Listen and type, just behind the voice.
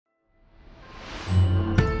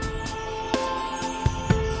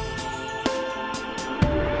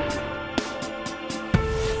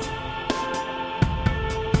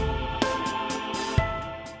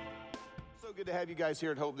guys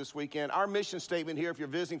here at Hope this weekend. Our mission statement here, if you're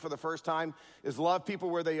visiting for the first time, is love people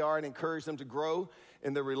where they are and encourage them to grow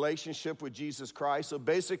in their relationship with Jesus Christ. So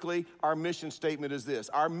basically, our mission statement is this.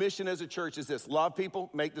 Our mission as a church is this: love people,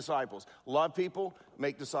 make disciples. Love people,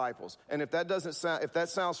 make disciples. And if that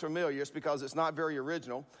sounds familiar, it's because it's not very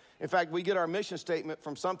original. In fact, we get our mission statement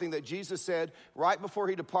from something that Jesus said right before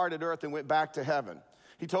he departed earth and went back to heaven.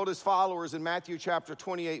 He told his followers in Matthew chapter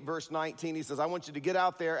 28, verse 19, he says, I want you to get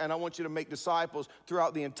out there and I want you to make disciples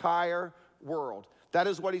throughout the entire world. That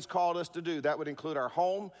is what he's called us to do. That would include our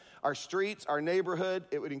home, our streets, our neighborhood.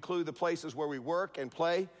 It would include the places where we work and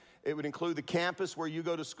play. It would include the campus where you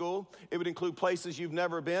go to school. It would include places you've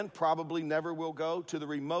never been, probably never will go, to the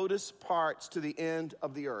remotest parts to the end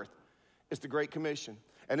of the earth. It's the Great Commission.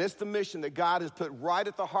 And it's the mission that God has put right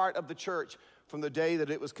at the heart of the church from the day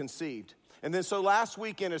that it was conceived. And then so last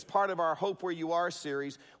weekend, as part of our Hope Where You Are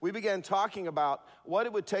series, we began talking about what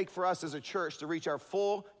it would take for us as a church to reach our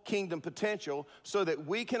full kingdom potential so that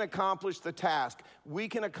we can accomplish the task, we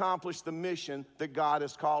can accomplish the mission that God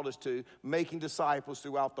has called us to, making disciples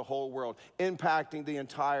throughout the whole world, impacting the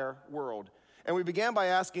entire world. And we began by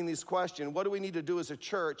asking this question: what do we need to do as a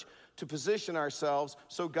church to position ourselves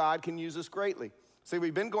so God can use us greatly? See,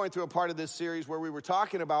 we've been going through a part of this series where we were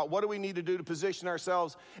talking about what do we need to do to position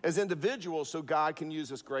ourselves as individuals so God can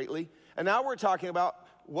use us greatly. And now we're talking about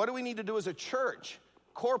what do we need to do as a church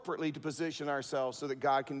corporately to position ourselves so that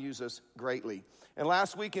God can use us greatly. And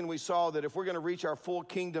last weekend we saw that if we're going to reach our full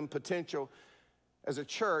kingdom potential as a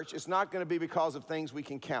church, it's not going to be because of things we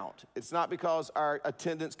can count. It's not because our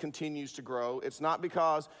attendance continues to grow. It's not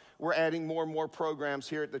because we're adding more and more programs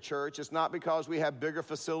here at the church. It's not because we have bigger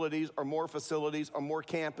facilities or more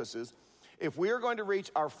campuses. If we are going to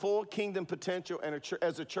reach our full kingdom potential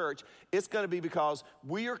as a church, it's going to be because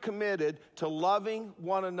we are committed to loving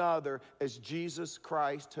one another as Jesus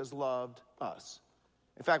Christ has loved us.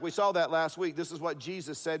 In fact, we saw that last week. This is what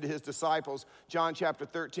Jesus said to his disciples, John chapter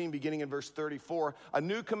 13, beginning in verse 34. A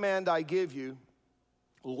new command I give you,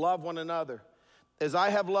 love one another. As I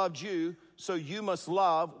have loved you, so you must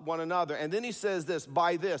love one another. And then he says this,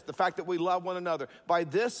 by this, the fact that we love one another, by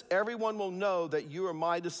this everyone will know that you are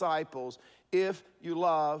my disciples if you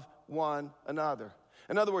love one another.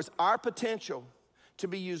 In other words, our potential to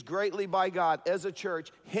be used greatly by God as a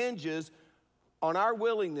church hinges on our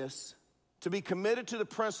willingness to be committed to the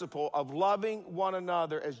principle of loving one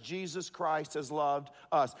another as Jesus Christ has loved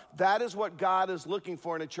us. That is what God is looking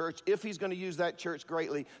for in a church if he's going to use that church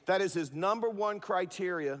greatly. That is his number one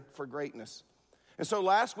criteria for greatness. And so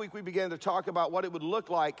last week we began to talk about what it would look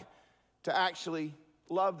like to actually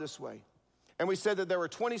love this way. And we said that there were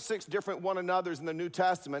 26 different one another's in the New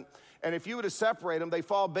Testament. And if you were to separate them, they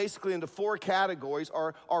fall basically into four categories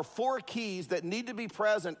or four keys that need to be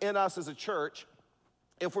present in us as a church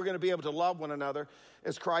if we're going to be able to love one another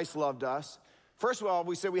as Christ loved us. First of all,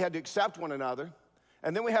 we said we had to accept one another,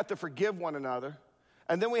 and then we have to forgive one another,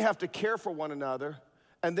 and then we have to care for one another,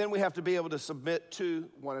 and then we have to be able to submit to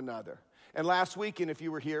one another. And last weekend, if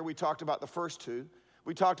you were here, we talked about the first two.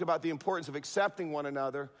 We talked about the importance of accepting one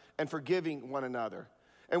another and forgiving one another.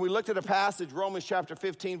 And we looked at a passage, Romans chapter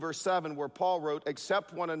 15, verse 7, where Paul wrote,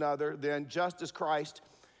 accept one another, then just as Christ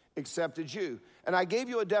accepted you. And I gave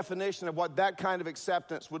you a definition of what that kind of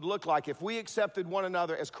acceptance would look like if we accepted one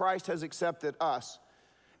another as Christ has accepted us.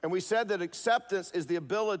 And we said that acceptance is the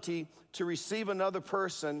ability to receive another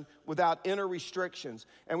person without inner restrictions.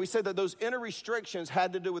 And we said that those inner restrictions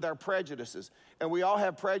had to do with our prejudices. And we all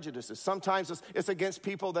have prejudices. Sometimes it's against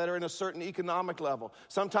people that are in a certain economic level.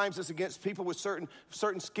 Sometimes it's against people with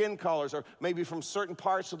certain skin colors or maybe from certain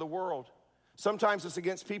parts of the world. Sometimes it's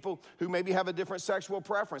against people who maybe have a different sexual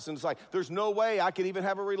preference. And it's like, there's no way I could even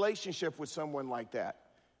have a relationship with someone like that.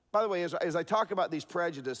 By the way, as I talk about these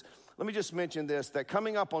prejudices, let me just mention this, that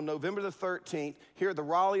coming up on November the 13th, here at the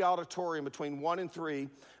Raleigh Auditorium between 1 and 3,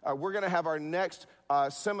 we're going to have our next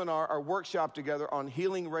seminar, our workshop together on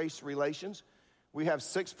healing race relations. We have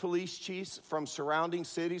 6 police chiefs from surrounding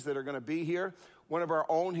cities that are going to be here. One of our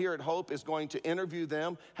own here at Hope is going to interview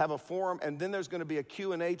them, have a forum, and then there's going to be a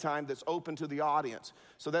Q&A time that's open to the audience.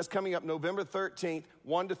 So that's coming up November 13th,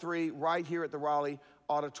 1 to 3, right here at the Raleigh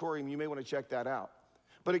Auditorium. You may want to check that out.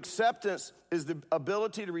 But acceptance is the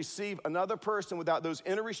ability to receive another person without those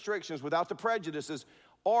inner restrictions, without the prejudices,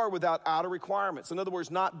 or without outer requirements. In other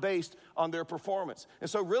words, not based on their performance. And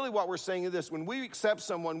so really what we're saying is this: when we accept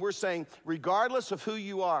someone, we're saying regardless of who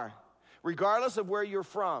you are, regardless of where you're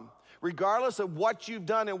from, regardless of what you've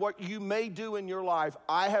done and what you may do in your life,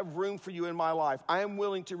 I have room for you in my life. I am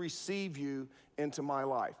willing to receive you into my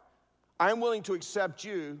life. I am willing to accept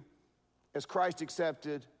you as Christ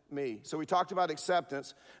accepted me. So we talked about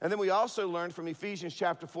acceptance. And then we also learned from Ephesians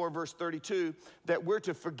chapter 4, verse 32, that we're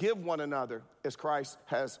to forgive one another as Christ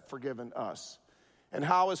has forgiven us. And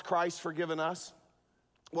how has Christ forgiven us?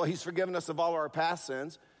 Well, he's forgiven us of all our past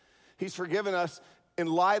sins. He's forgiven us in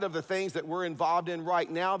light of the things that we're involved in right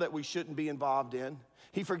now that we shouldn't be involved in.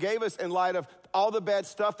 He forgave us in light of all the bad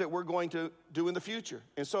stuff that we're going to do in the future.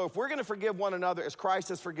 And so if we're going to forgive one another as Christ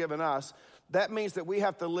has forgiven us, that means that we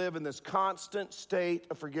have to live in this constant state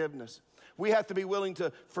of forgiveness. We have to be willing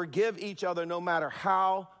to forgive each other no matter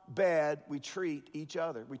how bad we treat each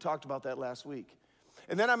other. We talked about that last week.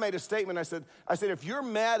 And then I made a statement. I said, if you're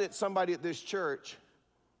mad at somebody at this church,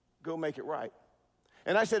 go make it right.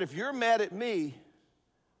 And I said, if you're mad at me,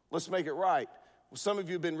 let's make it right. Well, some of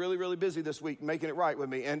you have been really, really busy this week making it right with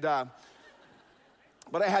me. And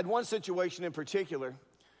but I had one situation in particular,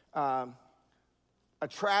 a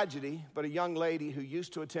tragedy, but a young lady who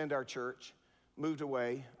used to attend our church moved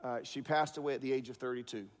away. She passed away at the age of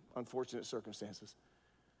 32, unfortunate circumstances.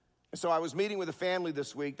 And so I was meeting with a family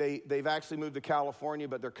this week. They've actually moved to California,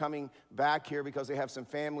 but they're coming back here because they have some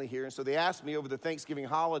family here. And so they asked me over the Thanksgiving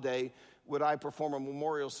holiday, would I perform a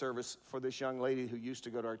memorial service for this young lady who used to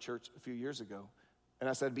go to our church a few years ago? And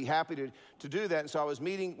I said, I'd be happy to do that. And so I was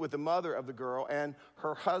meeting with the mother of the girl and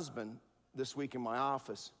her husband this week in my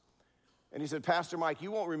office. And he said, Pastor Mike, you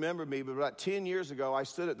won't remember me, but about 10 years ago, I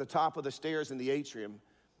stood at the top of the stairs in the atrium.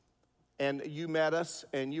 And you met us,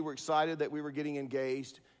 and you were excited that we were getting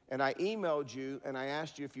engaged. And I emailed you, and I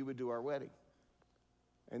asked you if you would do our wedding.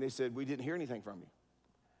 And they said, we didn't hear anything from you.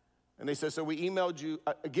 And they said, so we emailed you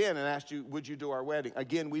again and asked you, would you do our wedding?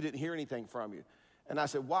 Again, we didn't hear anything from you. And I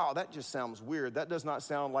said, wow, that just sounds weird. That does not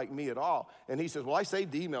sound like me at all. And he says, well, I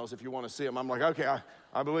saved the emails if you want to see them. I'm like, okay,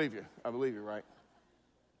 I believe you. I believe you, right?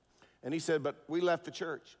 And he said, but we left the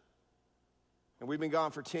church. And we've been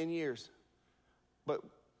gone for 10 years. But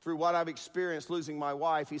through what I've experienced losing my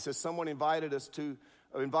wife, he says, someone invited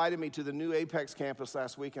me to the new Apex campus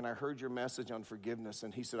last week, and I heard your message on forgiveness.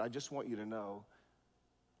 And he said, I just want you to know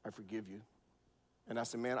I forgive you. And I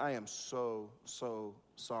said, man, I am so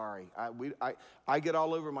sorry. I get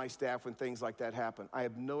all over my staff when things like that happen. I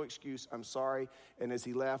have no excuse. I'm sorry. And as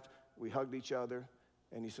he left, we hugged each other,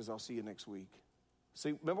 and he says, I'll see you next week.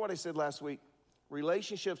 See, remember what I said last week?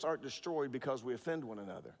 Relationships aren't destroyed because we offend one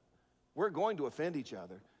another. We're going to offend each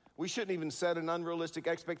other. We shouldn't even set an unrealistic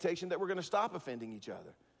expectation that we're going to stop offending each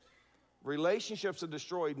other. Relationships are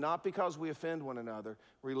destroyed not because we offend one another.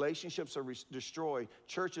 Relationships are destroyed.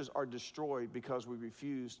 Churches are destroyed because we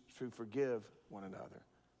refuse to forgive one another.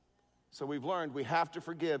 So we've learned we have to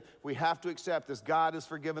forgive. We have to accept as God has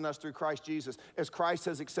forgiven us through Christ Jesus, as Christ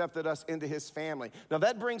has accepted us into his family. Now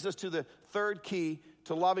that brings us to the third key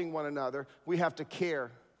to loving one another. We have to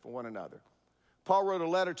care for one another. Paul wrote a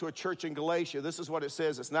letter to a church in Galatia. This is what it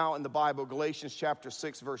says. It's now in the Bible, Galatians chapter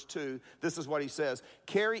 6, verse 2. This is what he says.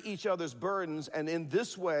 Carry each other's burdens, and in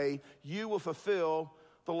this way you will fulfill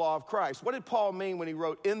the law of Christ. What did Paul mean when he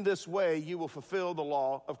wrote, in this way you will fulfill the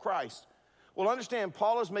law of Christ? Well, understand,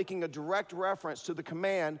 Paul is making a direct reference to the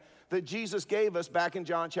command that Jesus gave us back in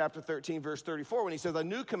John chapter 13, verse 34, when he says, a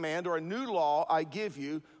new command or a new law I give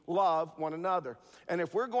you, love one another. And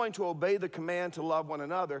if we're going to obey the command to love one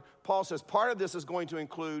another, Paul says part of this is going to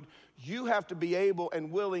include you have to be able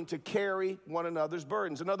and willing to carry one another's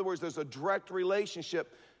burdens. In other words, there's a direct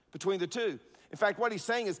relationship between the two. In fact, what he's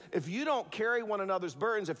saying is if you don't carry one another's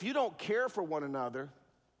burdens, if you don't care for one another,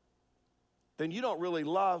 then you don't really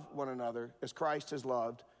love one another as Christ has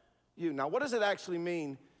loved you. Now, what does it actually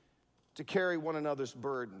mean to carry one another's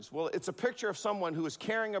burdens? Well, it's a picture of someone who is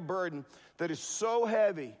carrying a burden that is so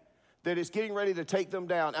heavy that it's getting ready to take them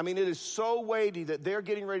down. I mean, it is so weighty that they're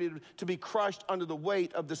getting ready to be crushed under the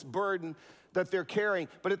weight of this burden that they're carrying.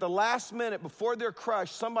 But at the last minute, before they're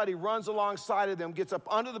crushed, somebody runs alongside of them, gets up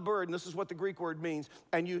under the burden. This is what the Greek word means.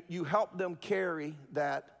 And you help them carry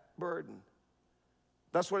that burden.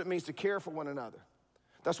 That's what it means to care for one another.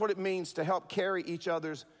 That's what it means to help carry each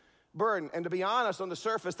other's burden. And to be honest, on the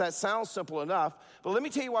surface, that sounds simple enough. But let me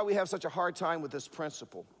tell you why we have such a hard time with this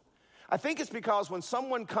principle. I think it's because when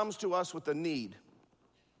someone comes to us with a need,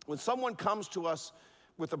 when someone comes to us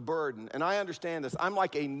with a burden, and I understand this, I'm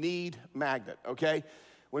like a need magnet, okay?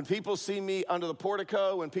 When people see me under the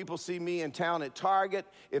portico, when people see me in town at Target,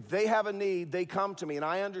 if they have a need, they come to me, and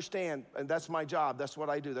I understand, and that's my job, that's what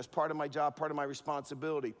I do, that's part of my job, part of my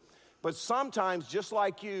responsibility. But sometimes, just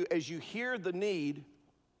like you, as you hear the need,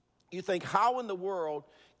 you think, how in the world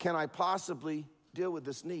can I possibly deal with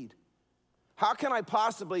this need? How can I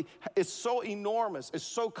possibly, it's so enormous, it's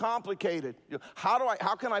so complicated.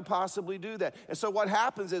 How can I possibly do that? And so what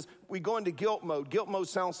happens is we go into guilt mode. Guilt mode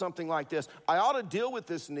sounds something like this. I ought to deal with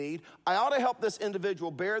this need. I ought to help this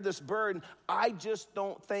individual bear this burden. I just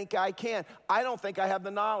don't think I can. I don't think I have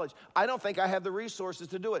the knowledge. I don't think I have the resources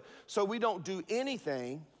to do it. So we don't do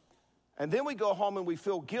anything. And then we go home and we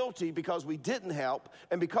feel guilty because we didn't help.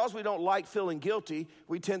 And because we don't like feeling guilty,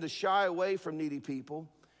 we tend to shy away from needy people.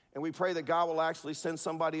 And we pray that God will actually send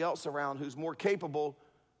somebody else around who's more capable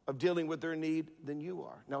of dealing with their need than you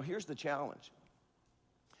are. Now, here's the challenge.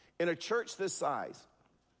 In a church this size,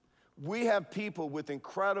 we have people with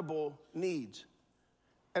incredible needs.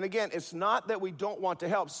 And again, it's not that we don't want to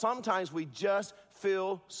help. Sometimes we just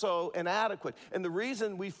feel so inadequate. And the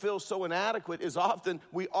reason we feel so inadequate is often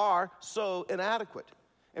we are so inadequate.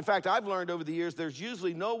 In fact, I've learned over the years there's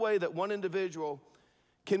usually no way that one individual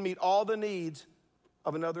can meet all the needs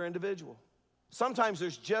of another individual. Sometimes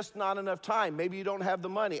there's just not enough time. Maybe you don't have the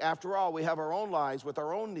money. After all, we have our own lives with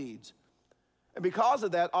our own needs. And because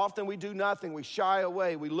of that, often we do nothing. We shy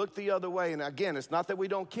away. We look the other way. And again, it's not that we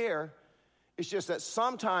don't care. It's just that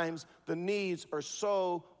sometimes the needs are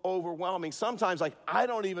so overwhelming. Sometimes, like, I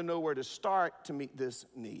don't even know where to start to meet this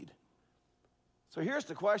need. So here's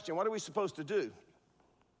the question. What are we supposed to do?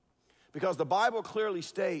 Because the Bible clearly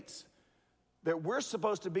states that we're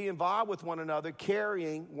supposed to be involved with one another,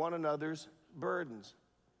 carrying one another's burdens.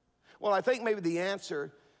 Well, I think maybe the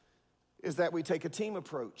answer is that we take a team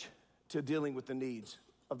approach to dealing with the needs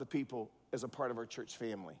of the people as a part of our church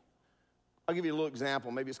family. I'll give you a little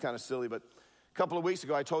example. Maybe it's kind of silly, but a couple of weeks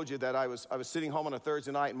ago, I told you that I was sitting home on a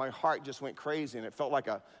Thursday night, and my heart just went crazy, and it felt like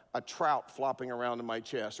a trout flopping around in my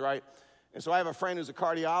chest, right? And so I have a friend who's a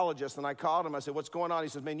cardiologist, and I called him. I said, what's going on? He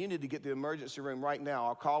says, man, you need to get to the emergency room right now.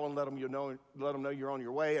 I'll call and let them know you're on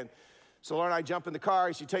your way. And so Laura and I jump in the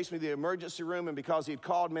car. She takes me to the emergency room, and because he had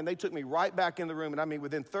called, man, they took me right back in the room. And I mean,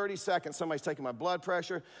 within 30 seconds, somebody's taking my blood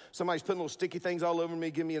pressure. Somebody's putting little sticky things all over me,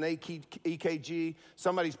 giving me an EKG.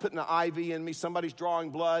 Somebody's putting an IV in me. Somebody's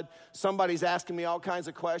drawing blood. Somebody's asking me all kinds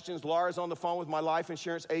of questions. Laura's on the phone with my life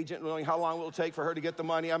insurance agent, knowing how long it will take for her to get the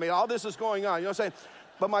money. I mean, all this is going on. You know what I'm saying?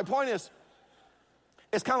 But my point is,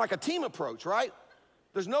 it's kind of like a team approach, right?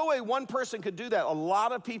 There's no way one person could do that. A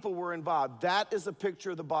lot of people were involved. That is a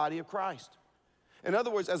picture of the body of Christ. In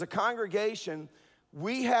other words, as a congregation,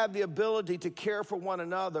 we have the ability to care for one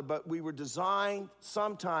another, but we were designed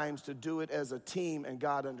sometimes to do it as a team, and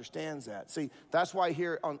God understands that. See, that's why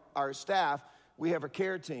here on our staff, we have a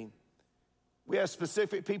care team. We have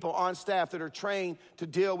specific people on staff that are trained to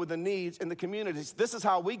deal with the needs in the communities. This is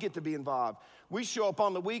how we get to be involved. We show up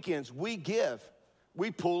on the weekends. We give. We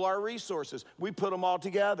pool our resources. We put them all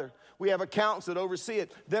together. We have accountants that oversee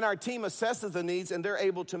it. Then our team assesses the needs, and they're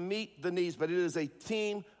able to meet the needs. But it is a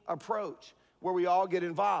team approach where we all get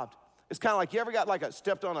involved. It's kind of like, you ever got like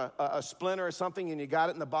stepped on a splinter or something, and you got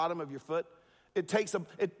it in the bottom of your foot? It takes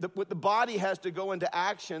the body has to go into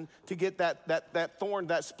action to get that thorn,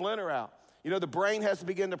 that splinter out. You know, the brain has to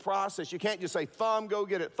begin to process. You can't just say, thumb, go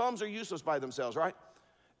get it. Thumbs are useless by themselves, right?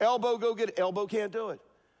 Elbow, go get it. Elbow can't do it.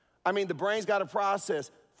 I mean, the brain's got to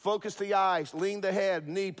process, focus the eyes, lean the head,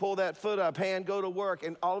 knee, pull that foot up, hand, go to work,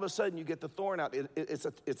 and all of a sudden you get the thorn out.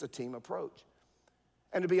 It's a team approach.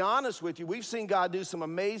 And to be honest with you, we've seen God do some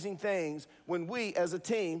amazing things when we, as a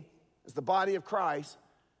team, as the body of Christ,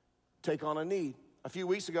 take on a need. A few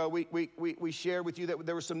weeks ago, we shared with you that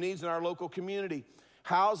there were some needs in our local community.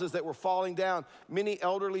 Houses that were falling down, many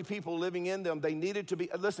elderly people living in them. They needed to be,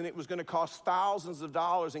 listen, it was going to cost thousands of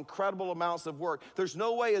dollars, incredible amounts of work. There's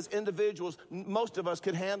no way as individuals, most of us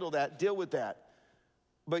could handle that, deal with that.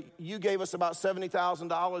 But you gave us about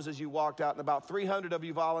 $70,000 as you walked out, and about 300 of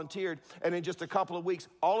you volunteered. And in just a couple of weeks,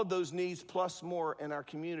 all of those needs plus more in our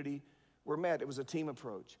community were met. It was a team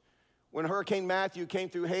approach. When Hurricane Matthew came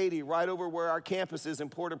through Haiti, right over where our campus is in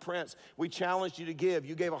Port-au-Prince, we challenged you to give.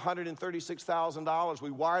 You gave $136,000.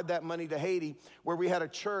 We wired that money to Haiti, where we had a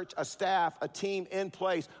church, a staff, a team in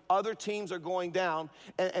place. Other teams are going down,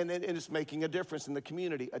 and it's making a difference in the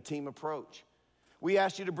community, a team approach. We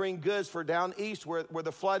asked you to bring goods for down east where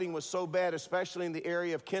the flooding was so bad, especially in the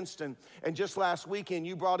area of Kinston. And just last weekend,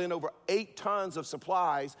 you brought in over 8 tons of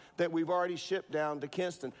supplies that we've already shipped down to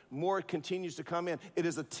Kinston. More continues to come in. It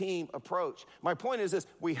is a team approach. My point is this: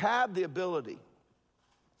 we have the ability.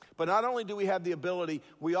 But not only do we have the ability,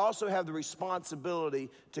 we also have the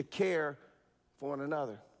responsibility to care for one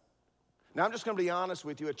another. Now, I'm just going to be honest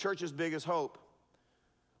with you. At Church's Biggest Hope,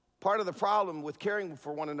 part of the problem with caring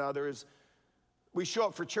for one another is we show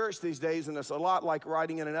up for church these days, and it's a lot like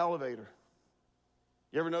riding in an elevator.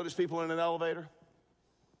 You ever notice people in an elevator?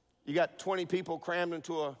 You got 20 people crammed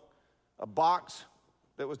into a a box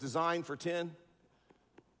that was designed for 10.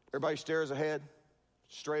 Everybody stares ahead,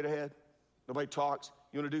 straight ahead. Nobody talks.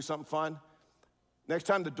 You want to do something fun? Next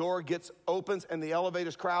time the door opens and the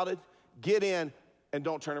elevator's crowded, get in and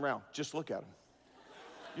don't turn around. Just look at them.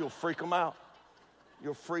 You'll freak them out.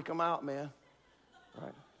 You'll freak them out, man.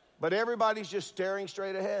 Right? But everybody's just staring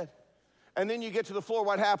straight ahead. And then you get to the floor.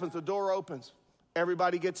 What happens? The door opens.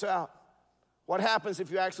 Everybody gets out. What happens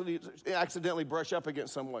if you accidentally brush up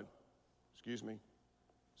against someone? Excuse me.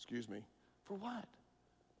 Excuse me. For what?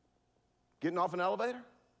 Getting off an elevator?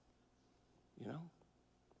 You know?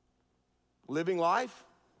 Living life?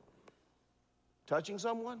 Touching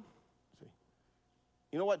someone? See?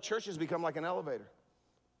 You know what? Church has become like an elevator.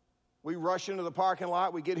 We rush into the parking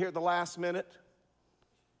lot. We get here at the last minute.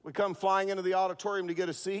 We come flying into the auditorium to get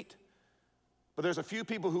a seat. But there's a few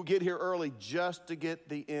people who get here early just to get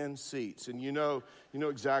the end seats. And you know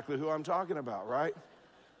exactly who I'm talking about, right?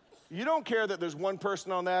 You don't care that there's one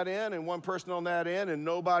person on that end and one person on that end and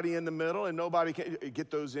nobody in the middle and nobody can get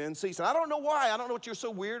those end seats. And I don't know why. I don't know what you're so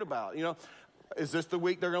weird about. You know, is this the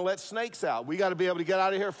week they're going to let snakes out? We got to be able to get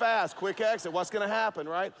out of here fast, quick exit. What's going to happen,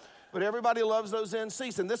 right? But everybody loves those end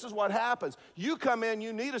seats, and this is what happens. You come in,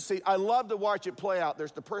 you need a seat. I love to watch it play out.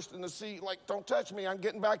 There's the person in the seat, like, don't touch me. I'm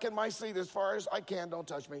getting back in my seat as far as I can. Don't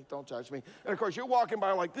touch me. Don't touch me. And, of course, you're walking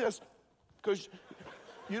by like this because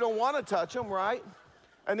you don't want to touch them, right?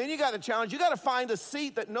 And then you got a challenge. You got to find a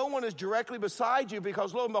seat that no one is directly beside you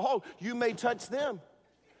because, lo and behold, you may touch them.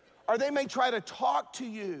 Or they may try to talk to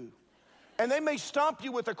you. And they may stump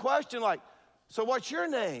you with a question like, so what's your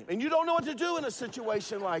name? And you don't know what to do in a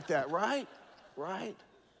situation like that, right? Right?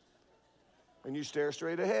 And you stare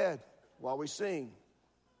straight ahead while we sing.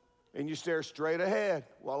 And you stare straight ahead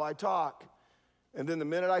while I talk. And then the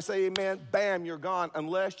minute I say amen, bam, you're gone,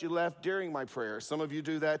 unless you left during my prayer. Some of you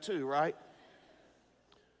do that too, right?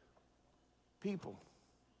 People.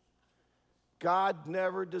 God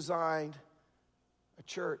never designed a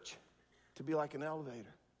church to be like an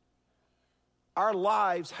elevator. Our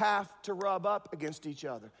lives have to rub up against each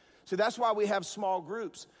other. So that's why we have small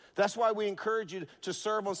groups. That's why we encourage you to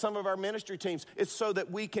serve on some of our ministry teams. It's so that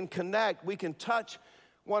we can connect, we can touch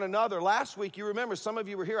one another. Last week, you remember, some of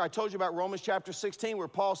you were here, I told you about Romans chapter 16, where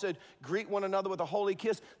Paul said, greet one another with a holy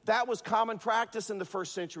kiss. That was common practice in the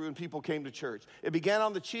first century when people came to church. It began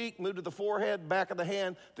on the cheek, moved to the forehead, back of the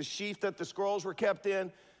hand, the sheath that the scrolls were kept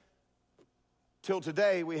in. Till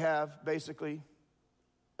today, we have basically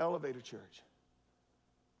elevator church.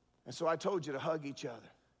 And so I told you to hug each other.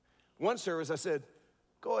 One service, I said,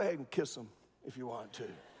 go ahead and kiss them if you want to.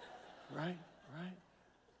 Right? Right?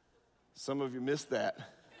 Some of you missed that.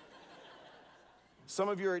 Some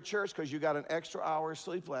of you are at church because you got an extra hour of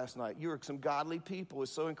sleep last night. You are some godly people.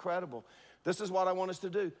 It's so incredible. This is what I want us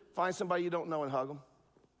to do. Find somebody you don't know and hug them.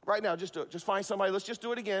 Right now, just do it. Just find somebody. Let's just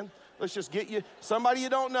do it again. Let's just get you somebody you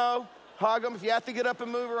don't know. Hug them. If you have to get up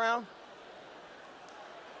and move around.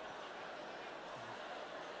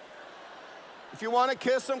 If you want to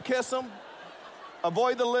kiss them, kiss them.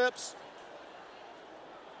 Avoid the lips.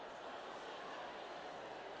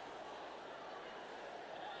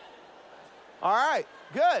 All right,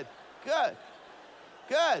 good, good,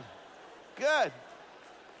 good, good.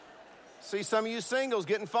 See some of you singles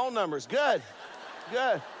getting phone numbers. Good,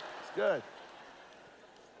 good, it's good.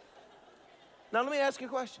 Now let me ask you a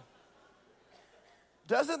question.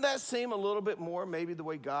 Doesn't that seem a little bit more maybe the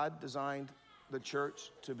way God designed the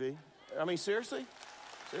church to be? I mean, seriously?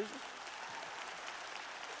 Seriously?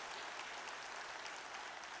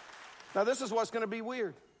 Now, this is what's going to be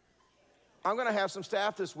weird. I'm going to have some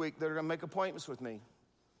staff this week that are going to make appointments with me.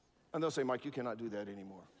 And they'll say, Mike, you cannot do that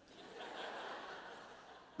anymore.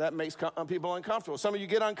 That makes people uncomfortable. Some of you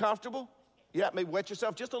get uncomfortable. Yeah, maybe wet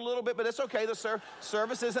yourself just a little bit, but it's okay. The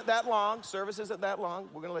service isn't that long. Service isn't that long.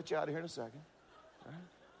 We're going to let you out of here in a second. All right?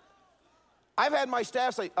 I've had my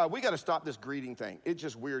staff say, we got to stop this greeting thing. It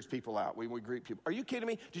just weirds people out when we greet people. Are you kidding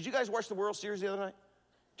me? Did you guys watch the World Series the other night?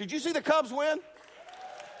 Did you see the Cubs win?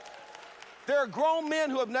 There are grown men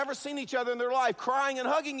who have never seen each other in their life crying and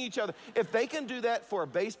hugging each other. If they can do that for a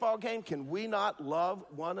baseball game, can we not love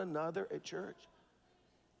one another at church?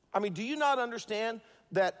 I mean, do you not understand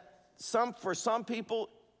that for some people,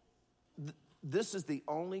 this is the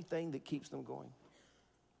only thing that keeps them going?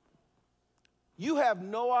 You have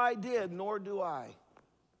no idea, nor do I,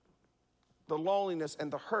 the loneliness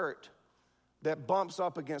and the hurt that bumps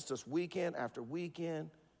up against us weekend after weekend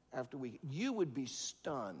after weekend. You would be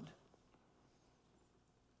stunned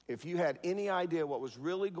if you had any idea what was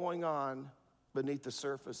really going on beneath the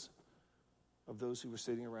surface of those who were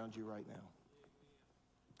sitting around you right now.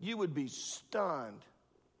 You would be stunned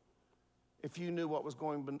if you knew what was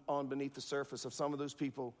going on beneath the surface of some of those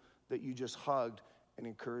people that you just hugged and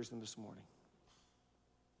encouraged them this morning.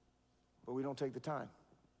 But we don't take the time.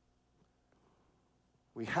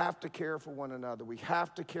 We have to care for one another. We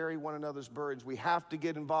have to carry one another's burdens. We have to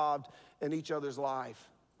get involved in each other's life.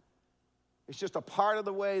 It's just a part of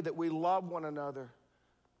the way that we love one another,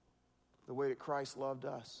 the way that Christ loved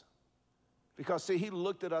us. Because, see, he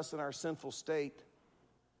looked at us in our sinful state,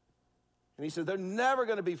 and he said, they're never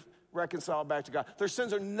going to be reconciled back to God. Their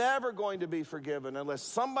sins are never going to be forgiven unless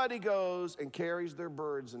somebody goes and carries their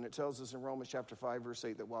burdens. And it tells us in Romans chapter 5, verse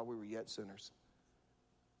 8, that while we were yet sinners,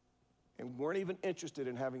 and weren't even interested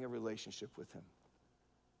in having a relationship with him,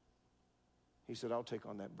 he said, I'll take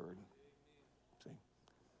on that burden. See?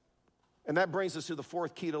 And that brings us to the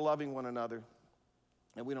fourth key to loving one another.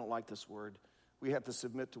 And we don't like this word. We have to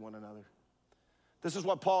submit to one another. This is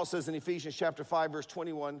what Paul says in Ephesians chapter 5, verse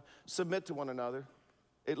 21, submit to one another.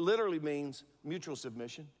 It literally means mutual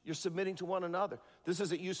submission. You're submitting to one another. This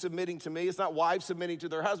isn't you submitting to me. It's not wives submitting to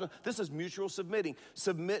their husband. This is mutual submitting.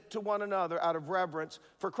 Submit to one another out of reverence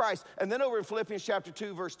for Christ. And then over in Philippians chapter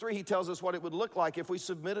 2, verse 3, he tells us what it would look like if we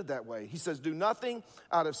submitted that way. He says, do nothing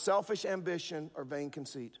out of selfish ambition or vain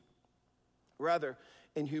conceit. Rather,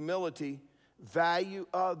 in humility, value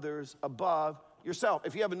others above yourself.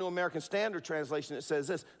 If you have a New American Standard translation, it says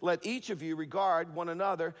this, let each of you regard one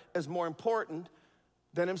another as more important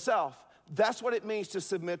than himself. That's what it means to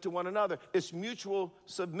submit to one another. It's mutual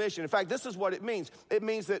submission. In fact, this is what it means. It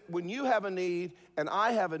means that when you have a need and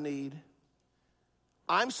I have a need,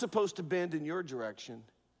 I'm supposed to bend in your direction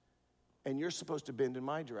and you're supposed to bend in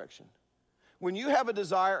my direction. When you have a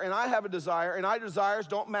desire and I have a desire and our desires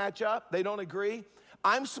don't match up, they don't agree,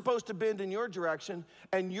 I'm supposed to bend in your direction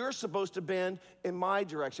and you're supposed to bend in my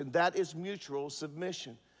direction. That is mutual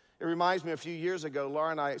submission. It reminds me a few years ago,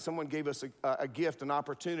 Laura and I, someone gave us a gift, an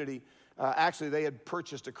opportunity. Actually, they had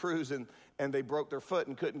purchased a cruise and they broke their foot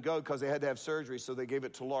and couldn't go because they had to have surgery, so they gave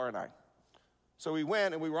it to Laura and I. So we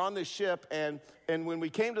went and we were on this ship, and when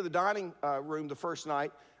we came to the dining room the first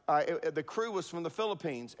night, the crew was from the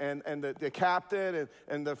Philippines, and the captain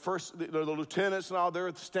and the lieutenants and all,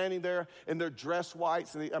 they're standing there in their dress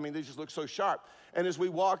whites, and they just look so sharp. And as we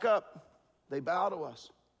walk up, they bow to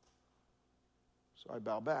us. So I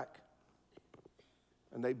bow back.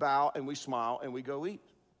 And they bow, and we smile, and we go eat.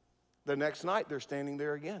 The next night, they're standing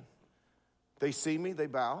there again. They see me, they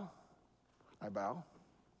bow. I bow.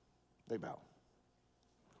 They bow.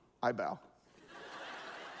 I bow.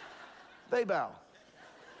 They bow.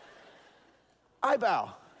 I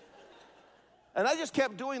bow. And I just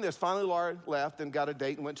kept doing this. Finally, Laura left and got a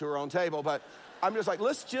date and went to her own table. But I'm just like,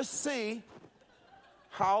 let's just see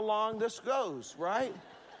how long this goes, right?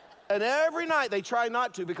 And every night, they try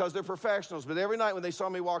not to because they're professionals, but every night when they saw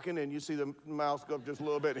me walking in, you see the mouth go up just a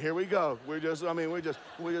little bit. Here we go. We're just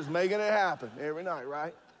making it happen every night,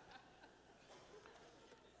 right?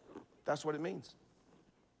 That's what it means.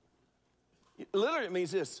 Literally, it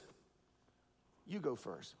means this. You go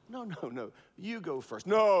first. No. You go first.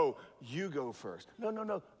 No, you go first.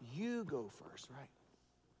 No. You go first, right?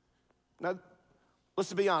 Now,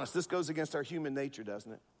 let's be honest. This goes against our human nature,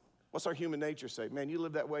 doesn't it? What's our human nature say? Man, you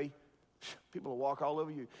live that way, people will walk all over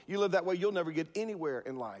you. You live that way, you'll never get anywhere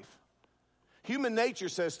in life. Human nature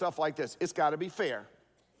says stuff like this. It's got to be fair.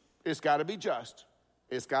 It's got to be just.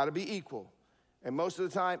 It's got to be equal. And most of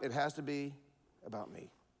the time, it has to be about me.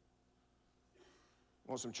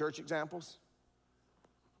 Want some church examples?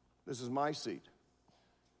 This is my seat.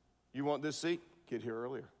 You want this seat? Get here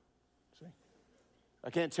earlier. See? I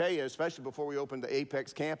can't tell you, especially before we opened the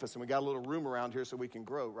Apex campus and we got a little room around here so we can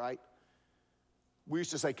grow, right? We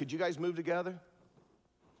used to say, could you guys move together?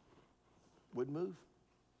 Wouldn't move.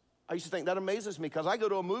 I used to think that amazes me because I go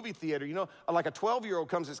to a movie theater, like a 12-year-old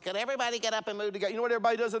comes and says, can everybody get up and move together? You know what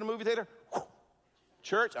everybody does at a movie theater?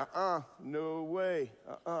 Church? No way.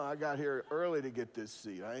 I got here early to get this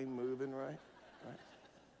seat. I ain't moving, right?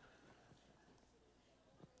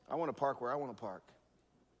 I want to park where I want to park.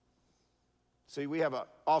 See, we have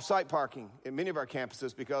off-site parking in many of our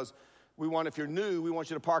campuses because if you're new, we want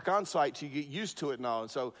you to park on-site so you get used to it and all.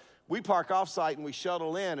 And so we park off-site and we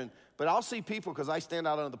shuttle in. But I'll see people because I stand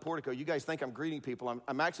out under the portico. You guys think I'm greeting people.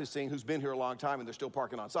 I'm actually seeing who's been here a long time and they're still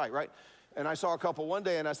parking on-site, right? And I saw a couple one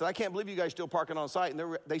day and I said, I can't believe you guys still parking on-site.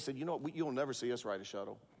 And they said, you know what, you'll never see us ride a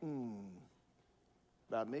shuttle.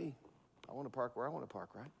 About me. I want to park where I want to park,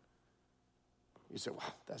 right? You say,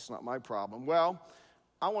 well, that's not my problem. Well,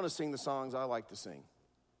 I want to sing the songs I like to sing.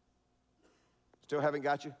 Still haven't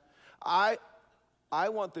got you? I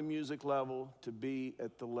want the music level to be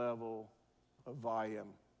at the level of volume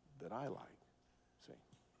that I like. See?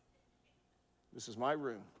 This is my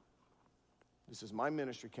room. This is my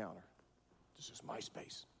ministry counter. This is my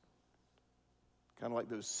space. Kind of like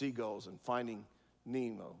those seagulls in Finding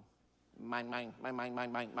Nemo. Mine, mine, mine, mine,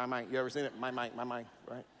 mine, mine, mine, mine. You ever seen it? Mine, mine,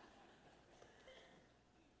 right?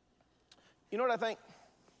 You know what I think?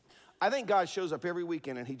 I think God shows up every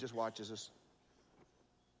weekend and he just watches us.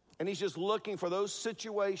 And he's just looking for those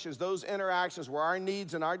situations, those interactions where our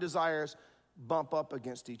needs and our desires bump up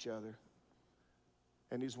against each other.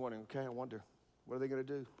 And he's wondering, okay, I wonder, what are they going to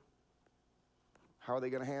do? How are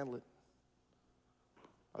they going to handle it?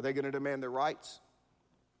 Are they going to demand their rights?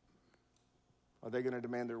 Are they going to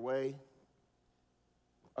demand their way?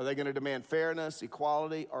 Are they going to demand fairness,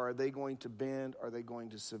 equality, or are they going to bend? Are they going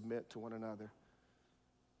to submit to one another?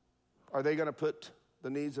 Are they going to put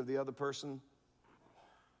the needs of the other person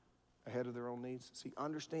ahead of their own needs? See,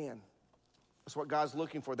 understand. That's what God's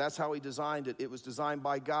looking for. That's how he designed it. It was designed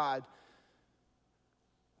by God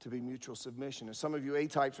to be mutual submission. And some of you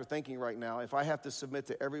A-types are thinking right now, if I have to submit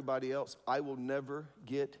to everybody else, I will never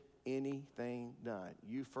get anything done.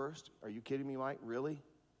 You first? Are you kidding me, Mike? Really?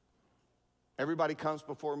 Everybody comes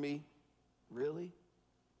before me? Really?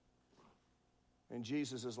 And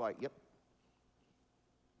Jesus is like, yep.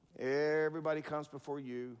 Everybody comes before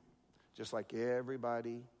you, just like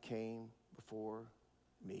everybody came before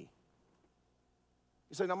me.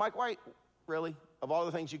 You say, now, Mike, why, really? Of all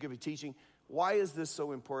the things you could be teaching, why is this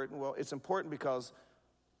so important? Well, it's important because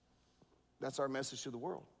that's our message to the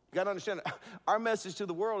world. You got to understand, our message to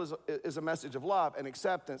the world is a message of love and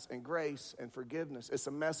acceptance and grace and forgiveness. It's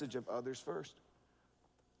a message of others first.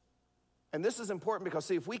 And this is important because,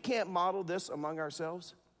 see, if we can't model this among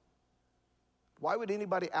ourselves, why would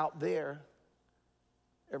anybody out there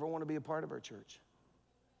ever want to be a part of our church?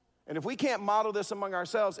 And if we can't model this among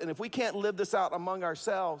ourselves, and if we can't live this out among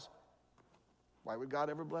ourselves, why would God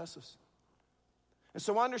ever bless us? And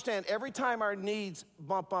so understand, every time our needs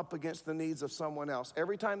bump up against the needs of someone else,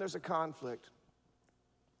 every time there's a conflict,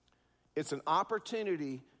 it's an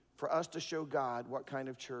opportunity for us to show God what kind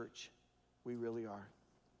of church we really are.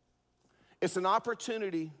 It's an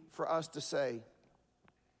opportunity for us to say,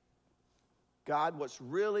 God, what's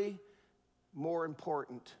really more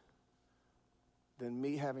important than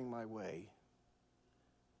me having my way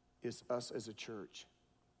is us as a church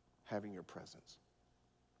having your presence.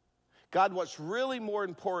 God, what's really more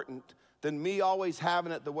important than me always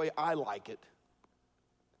having it the way I like it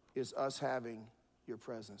is us having your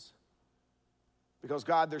presence. Because,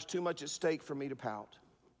 God, there's too much at stake for me to pout.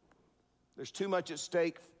 There's too much at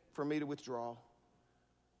stake for me to withdraw.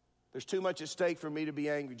 There's too much at stake for me to be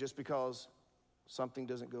angry just because something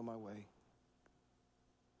doesn't go my way.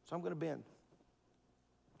 So I'm going to bend.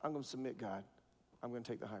 I'm going to submit, God. I'm going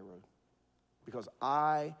to take the high road. Because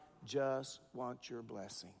I just want your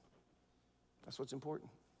blessing. That's what's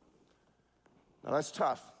important. Now, that's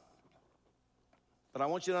tough. But I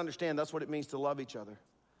want you to understand that's what it means to love each other.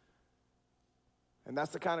 And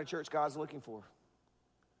that's the kind of church God's looking for.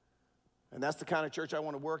 And that's the kind of church I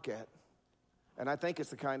want to work at. And I think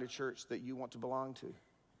it's the kind of church that you want to belong to.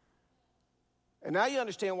 And now you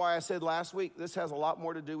understand why I said last week this has a lot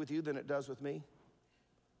more to do with you than it does with me.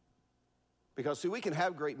 Because, see, we can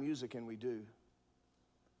have great music, and we do.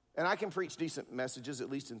 And I can preach decent messages, at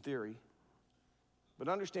least in theory. But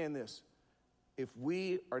understand this. If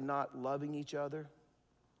we are not loving each other,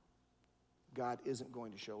 God isn't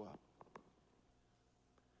going to show up.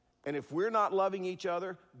 And if we're not loving each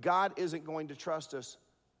other, God isn't going to trust us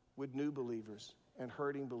with new believers and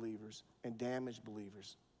hurting believers and damaged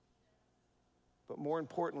believers. But more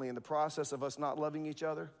importantly, in the process of us not loving each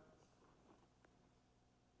other,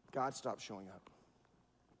 God stops showing up.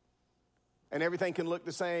 And everything can look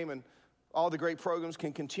the same, and all the great programs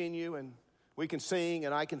can continue, and we can sing,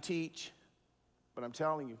 and I can teach. But I'm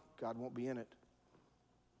telling you, God won't be in it.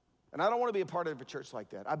 And I don't want to be a part of a church like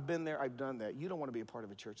that. I've been there, I've done that. You don't want to be a part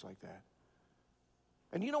of a church like that.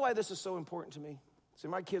 And you know why this is so important to me? See,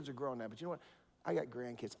 my kids are grown now, but you know what? I got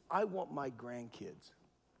grandkids. I want my grandkids.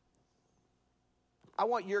 I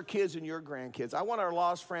want your kids and your grandkids. I want our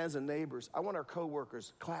lost friends and neighbors. I want our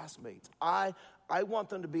coworkers, classmates. I want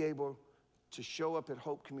them to be able to show up at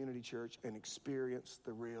Hope Community Church and experience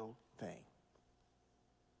the real thing.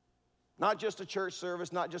 Not just a church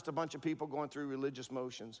service, not just a bunch of people going through religious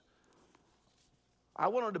motions. I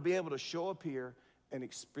want them to be able to show up here and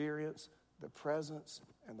experience the presence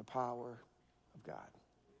and the power of God.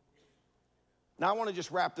 Now, I want to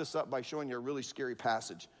just wrap this up by showing you a really scary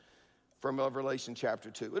passage from Revelation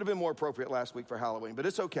chapter 2. It would have been more appropriate last week for Halloween, but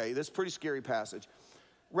it's okay. This is a pretty scary passage.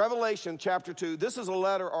 Revelation chapter 2, this is a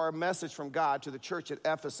letter or a message from God to the church at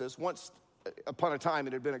Ephesus. Once upon a time,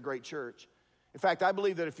 it had been a great church. In fact, I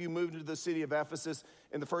believe that if you moved into the city of Ephesus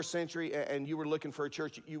in the first century and you were looking for a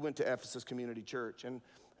church, you went to Ephesus Community Church. And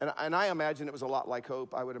I imagine it was a lot like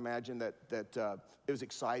Hope. I would imagine that it was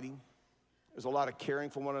exciting. There's a lot of caring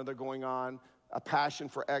for one another going on, a passion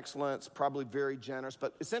for excellence, probably very generous.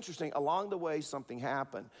 But it's interesting, along the way, something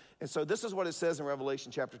happened. And so this is what it says in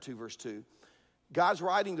Revelation chapter 2, verse 2. God's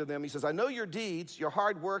writing to them. He says, I know your deeds, your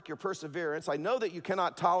hard work, your perseverance. I know that you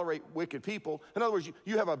cannot tolerate wicked people. In other words,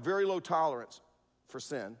 you have a very low tolerance for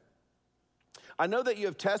sin. I know that you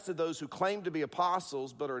have tested those who claim to be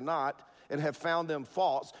apostles but are not and have found them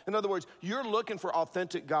false. In other words, you're looking for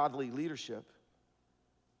authentic godly leadership.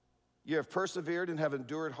 You have persevered and have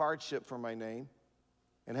endured hardship for my name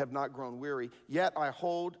and have not grown weary. Yet I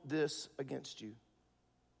hold this against you.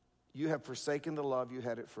 You have forsaken the love you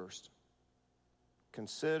had at first.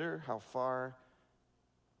 Consider how far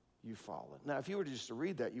you've fallen. Now, if you were just to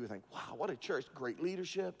read that, you would think, wow, what a church. Great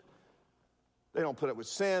leadership. They don't put up with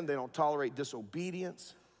sin. They don't tolerate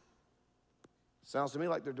disobedience. Sounds to me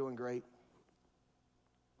like they're doing great.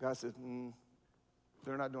 God says,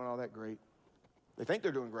 they're not doing all that great. They think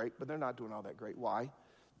they're doing great, but they're not doing all that great. Why?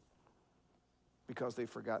 Because they've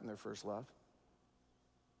forgotten their first love.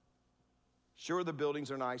 Sure, the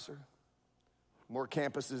buildings are nicer. More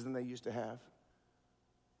campuses than they used to have.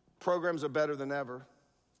 Programs are better than ever.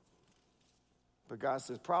 But God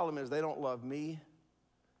says, problem is they don't love me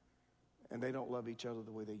and they don't love each other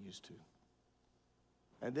the way they used to.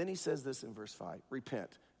 And then he says this in verse 5,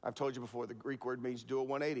 repent. I've told you before, the Greek word means do a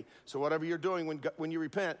 180. So whatever you're doing when you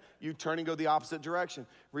repent, you turn and go the opposite direction.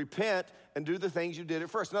 Repent and do the things you did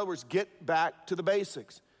at first. In other words, get back to the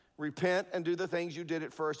basics. Repent and do the things you did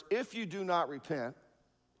at first. If you do not repent,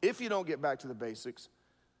 if you don't get back to the basics,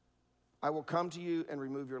 I will come to you and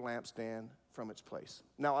remove your lampstand from its place.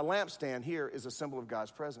 Now, a lampstand here is a symbol of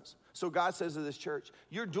God's presence. So God says to this church,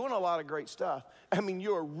 you're doing a lot of great stuff. I mean,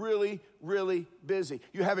 you are really, really busy.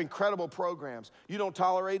 You have incredible programs. You don't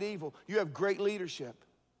tolerate evil. You have great leadership.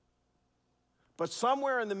 But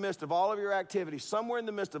somewhere in the midst of all of your activity, somewhere in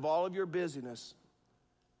the midst of all of your busyness,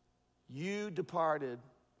 you departed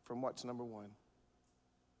from what's number one.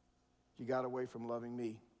 You got away from loving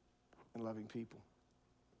me and loving people.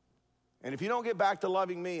 And if you don't get back to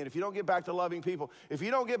loving me, and if you don't get back to loving people, if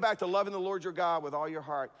you don't get back to loving the Lord your God with all your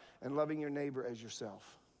heart and loving your neighbor as yourself,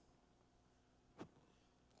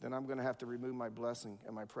 then I'm going to have to remove my blessing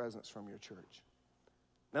and my presence from your church.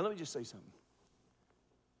 Now let me just say something.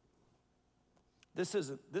 This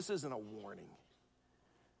isn't a warning.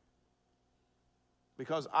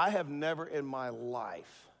 Because I have never in my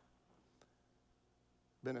life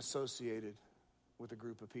been associated with a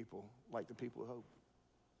group of people like the people of Hope.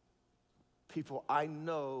 People I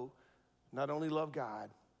know not only love God,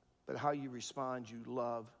 but how you respond, you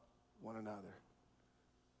love one another.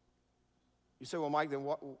 You say, well, Mike, then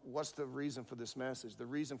what's the reason for this message? The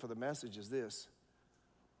reason for the message is this.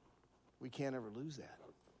 We can't ever lose that.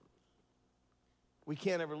 We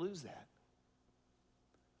can't ever lose that.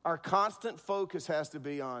 Our constant focus has to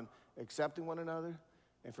be on accepting one another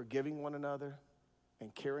and forgiving one another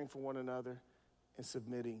and caring for one another and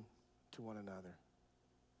submitting to one another.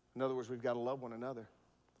 In other words, we've got to love one another.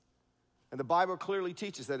 And the Bible clearly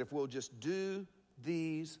teaches that if we'll just do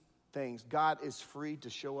these things, God is free to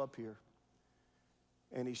show up here.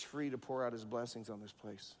 And he's free to pour out his blessings on this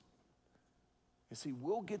place. And see,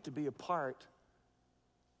 we'll get to be a part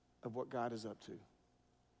of what God is up to.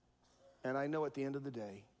 And I know at the end of the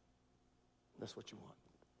day, that's what you want.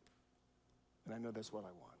 And I know that's what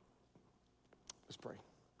I want. Let's pray.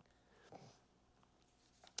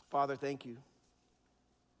 Father, thank you.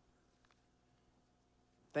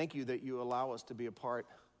 Thank you that you allow us to be a part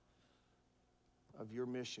of your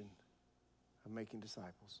mission of making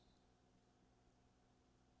disciples.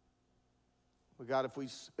 But God,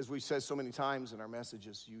 as we said so many times in our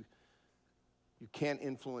messages, you can't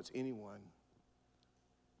influence anyone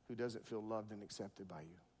who doesn't feel loved and accepted by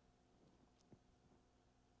you.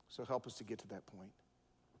 So help us to get to that point.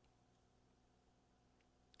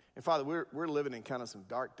 And Father, we're living in kind of some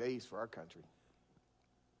dark days for our country.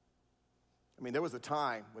 I mean, there was a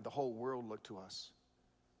time when the whole world looked to us.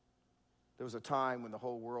 There was a time when the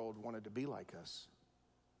whole world wanted to be like us.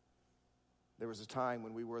 There was a time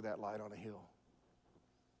when we were that light on a hill.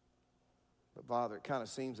 But Father, it kind of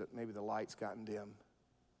seems that maybe the light's gotten dim.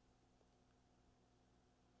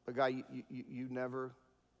 But God, you never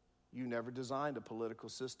designed a political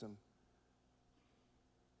system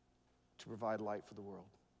to provide light for the world.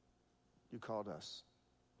 You called us,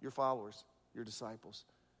 your followers, your disciples.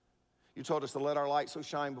 You told us to let our light so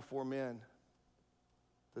shine before men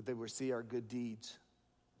that they would see our good deeds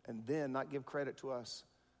and then not give credit to us,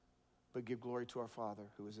 but give glory to our Father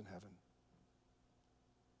who is in heaven.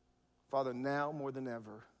 Father, now more than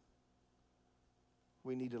ever,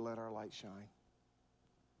 we need to let our light shine.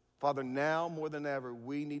 Father, now more than ever,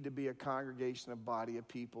 we need to be a congregation, a body of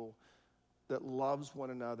people that loves one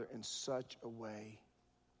another in such a way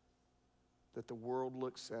that the world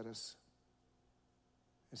looks at us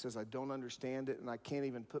and says, I don't understand it, and I can't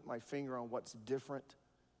even put my finger on what's different,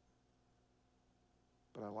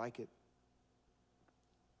 but I like it,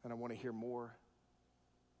 and I want to hear more,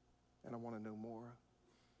 and I want to know more.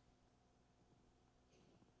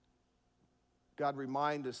 God,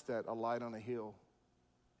 remind us that a light on a hill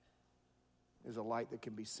is a light that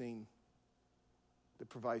can be seen, that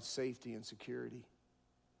provides safety and security.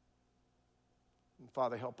 And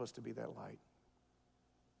Father, help us to be that light.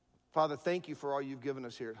 Father, thank you for all you've given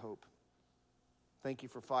us here at Hope. Thank you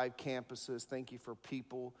for 5 campuses. Thank you for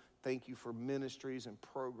people. Thank you for ministries and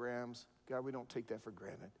programs. God, we don't take that for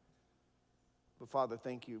granted. But Father,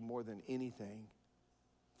 thank you more than anything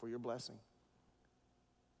for your blessing.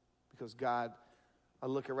 Because God, I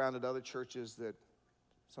look around at other churches that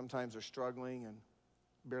sometimes are struggling and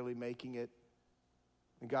barely making it.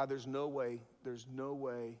 And God, there's no way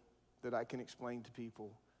that I can explain to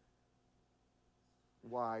people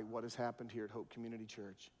why what has happened here at Hope Community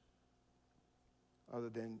Church, other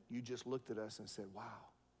than you just looked at us and said, wow,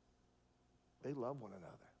 they love one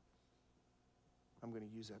another. I'm going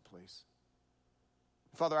to use that place.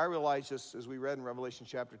 Father, I realize just as we read in Revelation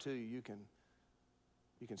chapter 2, you can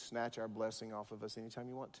snatch our blessing off of us anytime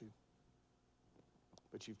you want to.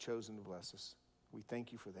 But you've chosen to bless us. We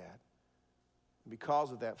thank you for that. And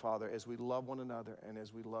because of that, Father, as we love one another and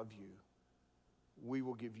as we love you, we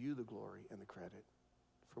will give you the glory and the credit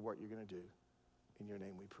for what you're going to do. In your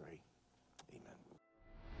name we pray. Amen.